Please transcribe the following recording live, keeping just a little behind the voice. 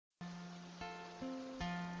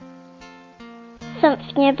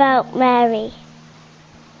something about Mary.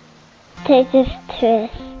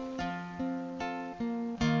 Totus2us.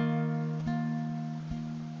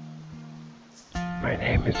 My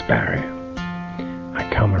name is Barry. I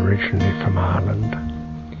come originally from Ireland,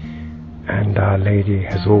 and Our Lady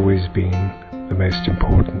has always been the most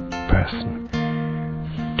important person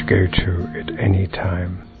to go to at any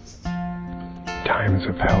time. Times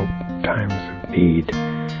of help, times of need,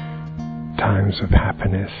 times of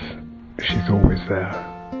happiness, she's always there.